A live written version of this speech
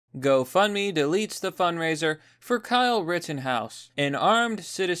GoFundMe deletes the fundraiser for Kyle Rittenhouse, an armed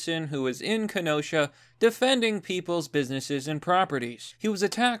citizen who was in Kenosha defending people's businesses and properties. He was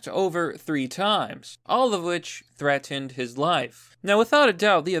attacked over 3 times, all of which threatened his life. Now, without a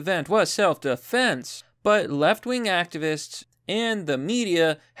doubt, the event was self-defense, but left-wing activists and the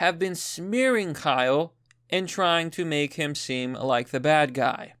media have been smearing Kyle and trying to make him seem like the bad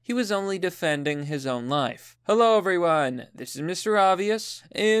guy. He was only defending his own life. Hello everyone, this is Mr. Obvious,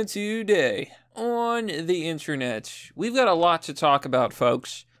 and today on the internet, we've got a lot to talk about,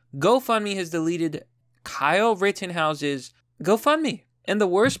 folks. GoFundMe has deleted Kyle Rittenhouse's GoFundMe. And the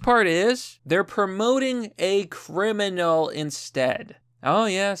worst part is, they're promoting a criminal instead. Oh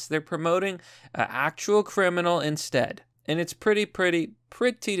yes, they're promoting an actual criminal instead. And it's pretty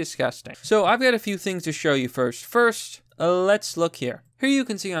disgusting. So I've got a few things to show you first. First, let's look here. Here you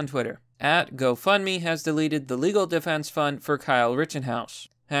can see on Twitter, @GoFundMe has deleted the legal defense fund for Kyle Rittenhouse.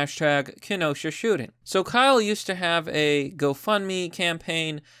 #Kenosha shooting. So Kyle used to have a GoFundMe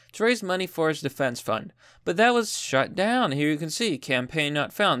campaign to raise money for his defense fund, but that was shut down. Here you can see, campaign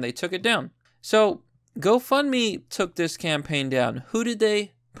not found. They took it down. So GoFundMe took this campaign down. Who did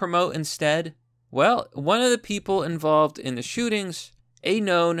they promote instead? Well, one of the people involved in the shootings, a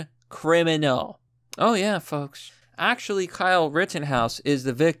known criminal. Oh yeah, folks. Actually, Kyle Rittenhouse is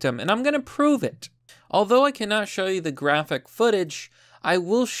the victim, and I'm going to prove it. Although I cannot show you the graphic footage, I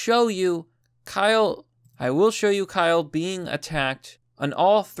will show you Kyle being attacked on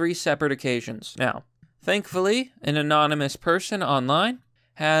all 3 separate occasions. Now, thankfully, an anonymous person online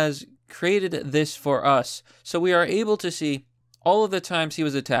has created this for us, so we are able to see all of the times he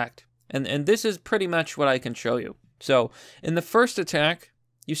was attacked. And this is pretty much what I can show you. So, in the first attack,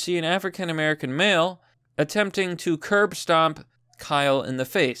 you see an African-American male attempting to curb stomp Kyle in the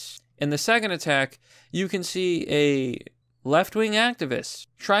face. In the second attack, you can see a left-wing activist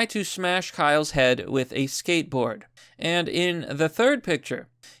try to smash Kyle's head with a skateboard. And in the third picture,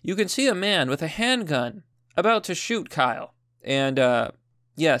 you can see a man with a handgun about to shoot Kyle. And,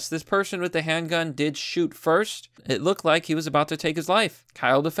 yes, this person with the handgun did shoot first. It looked like he was about to take his life.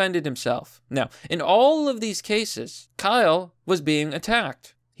 Kyle defended himself. Now, in all of these cases, Kyle was being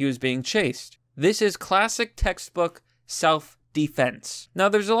attacked. He was being chased. This is classic textbook self-defense. Now,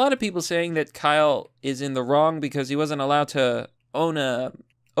 there's a lot of people saying that Kyle is in the wrong because he wasn't allowed to own a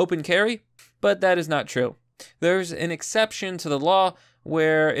open carry, but that is not true. There's an exception to the law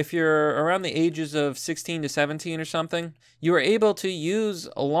where if you're around the ages of 16 to 17 or something, you are able to use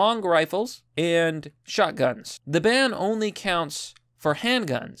long rifles and shotguns. The ban only counts for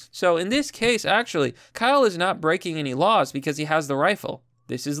handguns. So in this case, actually, Kyle is not breaking any laws because he has the rifle.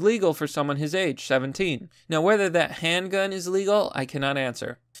 This is legal for someone his age, 17. Now, whether that handgun is legal, I cannot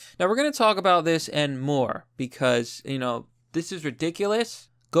answer. Now, we're going to talk about this and more because, this is ridiculous.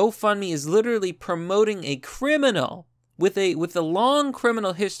 GoFundMe is literally promoting a criminal with a long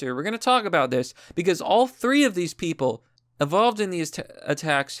criminal history. We're going to talk about this because all 3 of these people involved in these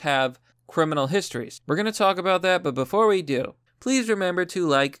attacks have criminal histories. We're going to talk about that, but before we do, please remember to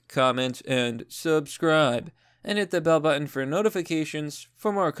like, comment, and subscribe, and hit the bell button for notifications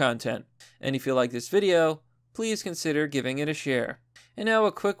for more content. And if you like this video, please consider giving it a share. And now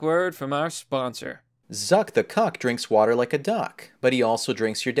a quick word from our sponsor. Zuck the cuck drinks water like a duck, but he also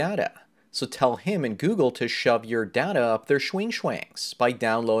drinks your data. So tell him and Google to shove your data up their schwing-schwangs by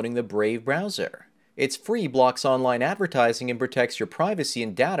downloading the Brave browser. It's free, blocks online advertising, and protects your privacy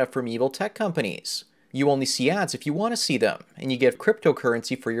and data from evil tech companies. You only see ads if you want to see them, and you get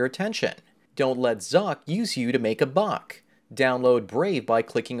cryptocurrency for your attention. Don't let Zuck use you to make a buck. Download Brave by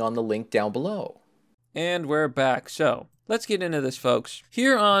clicking on the link down below. And we're back. So, let's get into this, folks.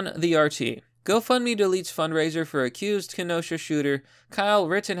 Here on the RT, GoFundMe deletes fundraiser for accused Kenosha shooter Kyle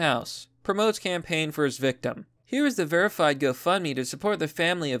Rittenhouse. Promotes campaign for his victim. Here is the verified GoFundMe to support the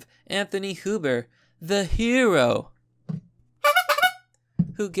family of Anthony Huber, the hero,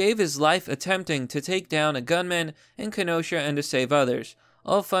 who gave his life attempting to take down a gunman in Kenosha and to save others.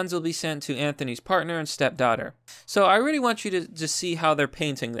 All funds will be sent to Anthony's partner and stepdaughter. So I really want you to see how they're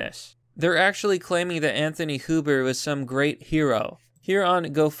painting this. They're actually claiming that Anthony Huber was some great hero. Here on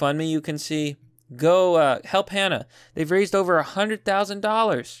GoFundMe, you can see, go help Hannah. They've raised over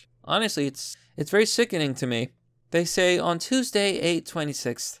 $100,000. Honestly, it's very sickening to me. They say, on Tuesday,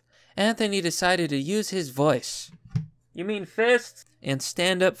 8/26th, Anthony decided to use his voice. You mean fists? And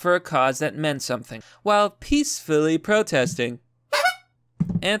stand up for a cause that meant something, while peacefully protesting.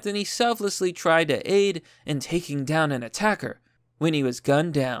 Anthony selflessly tried to aid in taking down an attacker when he was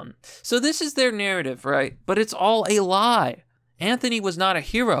gunned down. So this is their narrative, right? But it's all a lie. Anthony was not a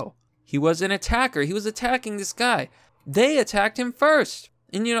hero. He was an attacker. He was attacking this guy. They attacked him first.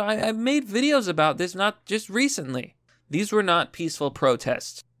 And I've made videos about this not just recently. These were not peaceful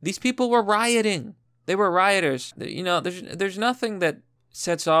protests. These people were rioting. They were rioters. There's nothing that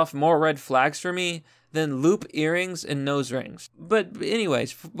sets off more red flags for me than loop earrings and nose rings. But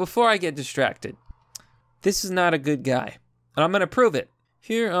anyways, before I get distracted, this is not a good guy. And I'm going to prove it.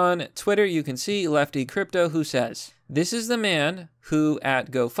 Here on Twitter, you can see Lefty Crypto, who says, "This is the man who,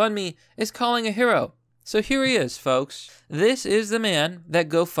 at GoFundMe, is calling a hero." So here he is, folks. This is the man that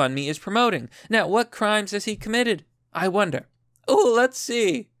GoFundMe is promoting. Now, what crimes has he committed? I wonder. Oh, let's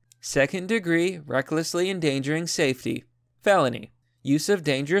see. Second degree, recklessly endangering safety. Felony. Use of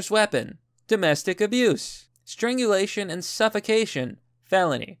dangerous weapon. Domestic abuse. Strangulation and suffocation.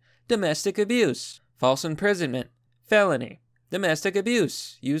 Felony. Domestic abuse. False imprisonment. Felony. Domestic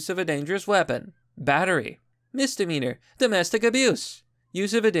abuse. Use of a dangerous weapon. Battery. Misdemeanor. Domestic abuse.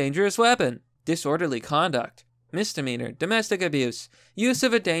 Use of a dangerous weapon. Disorderly conduct. Misdemeanor. Domestic abuse. Use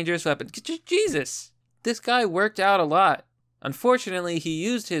of a dangerous weapon. Jesus! This guy worked out a lot. Unfortunately, he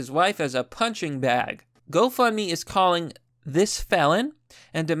used his wife as a punching bag. GoFundMe is calling this felon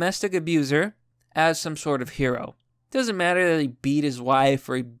and domestic abuser as some sort of hero. Doesn't matter that he beat his wife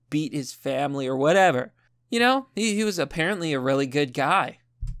or he beat his family or whatever. He was apparently a really good guy.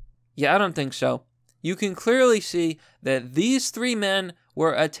 Yeah, I don't think so. You can clearly see that these three men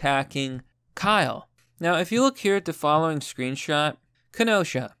were attacking Kyle. Now, if you look here at the following screenshot,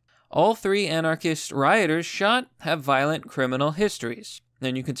 Kenosha. All three anarchist rioters shot have violent criminal histories.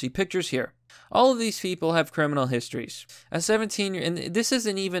 And you can see pictures here. All of these people have criminal histories. A 17-year, and this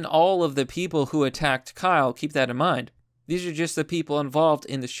isn't even all of the people who attacked Kyle, keep that in mind. These are just the people involved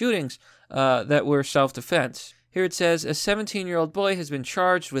in the shootings that were self-defense. Here it says, a 17-year-old boy has been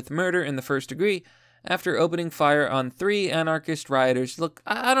charged with murder in the first degree after opening fire on 3 anarchist rioters. Look,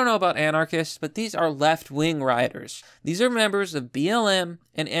 I don't know about anarchists, but these are left-wing rioters. These are members of BLM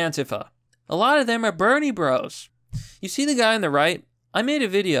and Antifa. A lot of them are Bernie bros. You see the guy on the right? I made a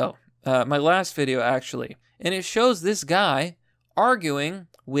video, my last video actually, and it shows this guy arguing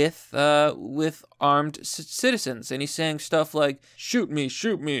with armed citizens, and he's saying stuff like, shoot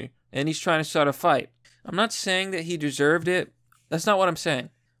me, and he's trying to start a fight. I'm not saying that he deserved it. That's not what I'm saying.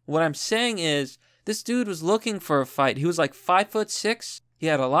 What I'm saying is, this dude was looking for a fight. He was like 5'6". He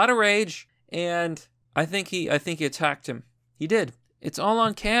had a lot of rage, and I think he attacked him. He did. It's all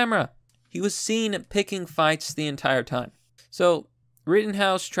on camera. He was seen picking fights the entire time. So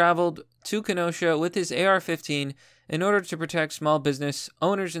Rittenhouse traveled to Kenosha with his AR-15 in order to protect small business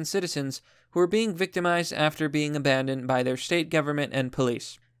owners and citizens who were being victimized after being abandoned by their state government and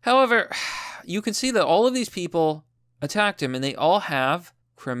police. However, you can see that all of these people attacked him, and they all have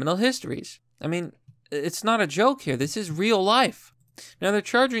criminal histories. I mean, it's not a joke here. This is real life. Now, they're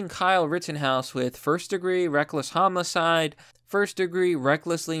charging Kyle Rittenhouse with first-degree reckless homicide, first-degree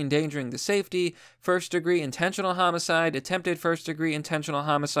recklessly endangering the safety, first-degree intentional homicide, attempted first-degree intentional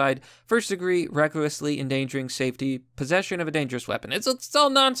homicide, first-degree recklessly endangering safety, possession of a dangerous weapon. It's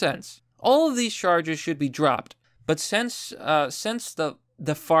all nonsense. All of these charges should be dropped. But since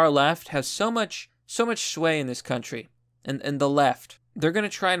the far left has so much sway in this country, and the left, they're going to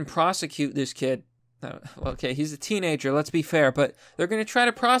try and prosecute this kid. Okay, he's a teenager, let's be fair, but they're going to try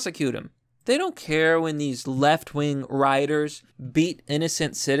to prosecute him. They don't care when these left-wing rioters beat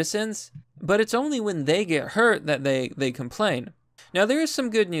innocent citizens, but it's only when they get hurt that they complain. Now, there is some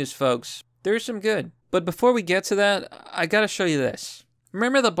good news, folks. There is some good. But before we get to that, I got to show you this.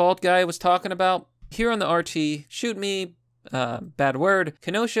 Remember the bald guy I was talking about? Here on the RT, shoot me, bad word,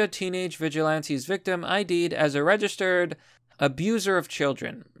 Kenosha teenage vigilante's victim ID'd as a registered abuser of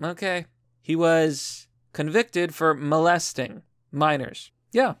children. Okay. He was convicted for molesting minors.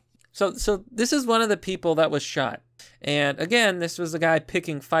 Yeah. So this is one of the people that was shot. And again, this was the guy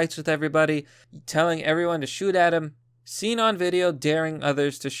picking fights with everybody, telling everyone to shoot at him, seen on video daring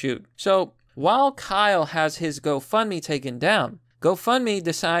others to shoot. So while Kyle has his GoFundMe taken down, GoFundMe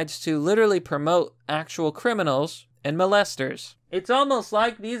decides to literally promote actual criminals and molesters. It's almost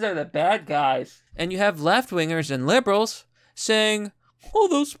like these are the bad guys. And you have left-wingers and liberals saying, oh,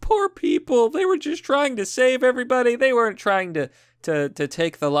 those poor people, they were just trying to save everybody. They weren't trying to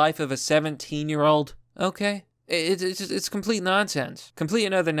take the life of a 17-year-old. Okay? It's complete nonsense. Complete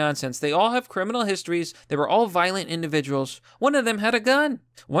and utter nonsense. They all have criminal histories. They were all violent individuals. One of them had a gun.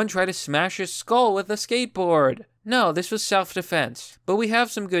 One tried to smash his skull with a skateboard. No, this was self-defense. But we have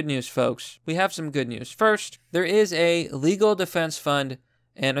some good news, folks. We have some good news. First, there is a legal defense fund,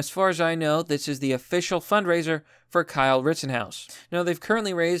 and as far as I know, this is the official fundraiser for Kyle Rittenhouse. Now, they've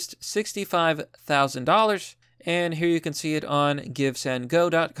currently raised $65,000, and here you can see it on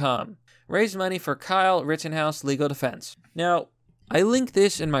GiveSendGo.com. Raise money for Kyle Rittenhouse legal defense. Now, I linked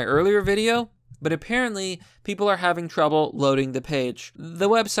this in my earlier video, but apparently people are having trouble loading the page. The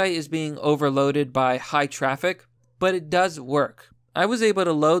website is being overloaded by high traffic, but it does work. I was able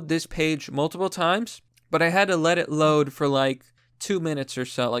to load this page multiple times, but I had to let it load for like 2 minutes or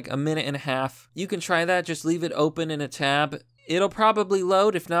so, like a minute and a half. You can try that, just leave it open in a tab. It'll probably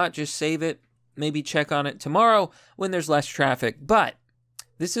load. If not, just save it. Maybe check on it tomorrow when there's less traffic. But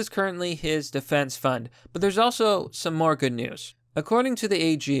this is currently his defense fund. But there's also some more good news. According to the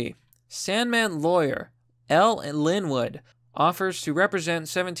AG, Sandman lawyer L. Linwood offers to represent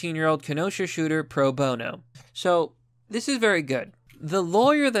 17-year-old Kenosha shooter pro bono. So this is very good. The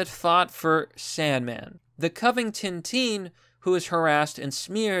lawyer that fought for Sandman, the Covington teen who is harassed and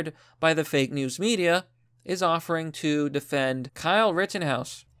smeared by the fake news media, is offering to defend Kyle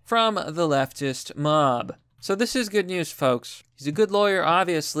Rittenhouse from the leftist mob. So this is good news, folks. He's a good lawyer,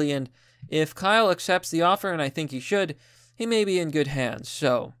 obviously, and if Kyle accepts the offer, and I think he should, he may be in good hands.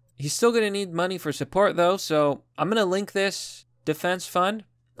 So he's still going to need money for support, though, so I'm going to link this defense fund.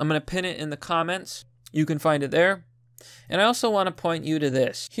 I'm going to pin it in the comments. You can find it there. And I also want to point you to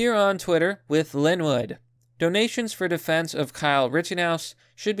this. Here on Twitter with Linwood, donations for defense of Kyle Rittenhouse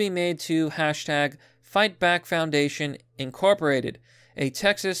should be made to hashtag Fightback Foundation Incorporated, a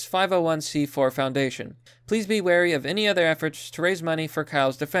Texas 501c4 foundation. Please be wary of any other efforts to raise money for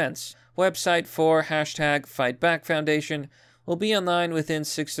Kyle's defense. Website for hashtag Fightback Foundation will be online within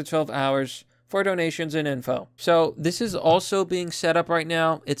 6 to 12 hours for donations and info. So this is also being set up right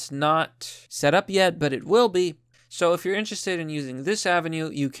now. It's not set up yet, but it will be. So if you're interested in using this avenue,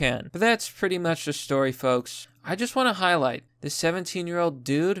 you can. But that's pretty much the story, folks. I just want to highlight this 17-year-old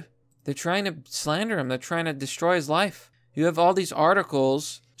dude. They're trying to slander him. They're trying to destroy his life. You have all these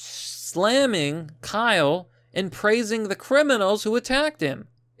articles slamming Kyle and praising the criminals who attacked him.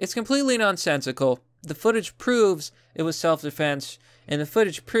 It's completely nonsensical. The footage proves it was self-defense, and the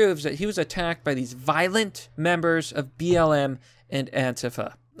footage proves that he was attacked by these violent members of BLM and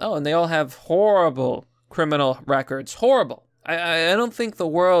Antifa. Oh, and they all have horrible criminal records. Horrible. I don't think the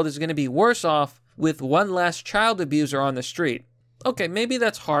world is going to be worse off with one less child abuser on the street. Okay, maybe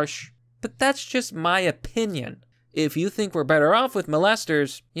that's harsh, but that's just my opinion. If you think we're better off with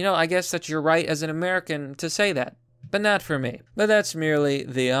molesters, you know, I guess that's your right as an American to say that. But not for me. But that's merely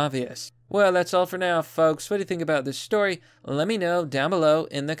the obvious. Well, that's all for now, folks. What do you think about this story? Let me know down below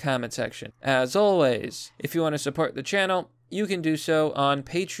in the comment section. As always, if you want to support the channel, you can do so on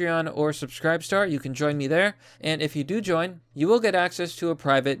Patreon or Subscribestar. You can join me there. And if you do join, you will get access to a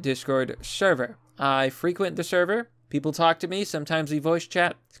private Discord server. I frequent the server. People talk to me. Sometimes we voice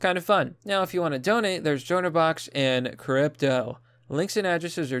chat. It's kind of fun. Now, if you want to donate, there's DonorBox and crypto. Links and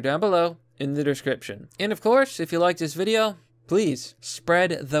addresses are down below in the description. And of course, if you liked this video, please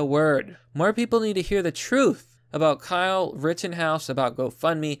spread the word. More people need to hear the truth about Kyle Rittenhouse, about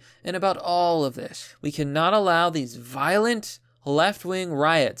GoFundMe, and about all of this. We cannot allow these violent left-wing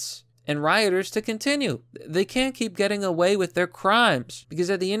riots and rioters to continue. They can't keep getting away with their crimes because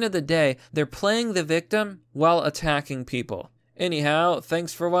at the end of the day, they're playing the victim while attacking people. Anyhow,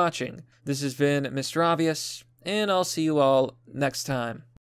 thanks for watching. This has been Mr. Obvious, and I'll see you all next time.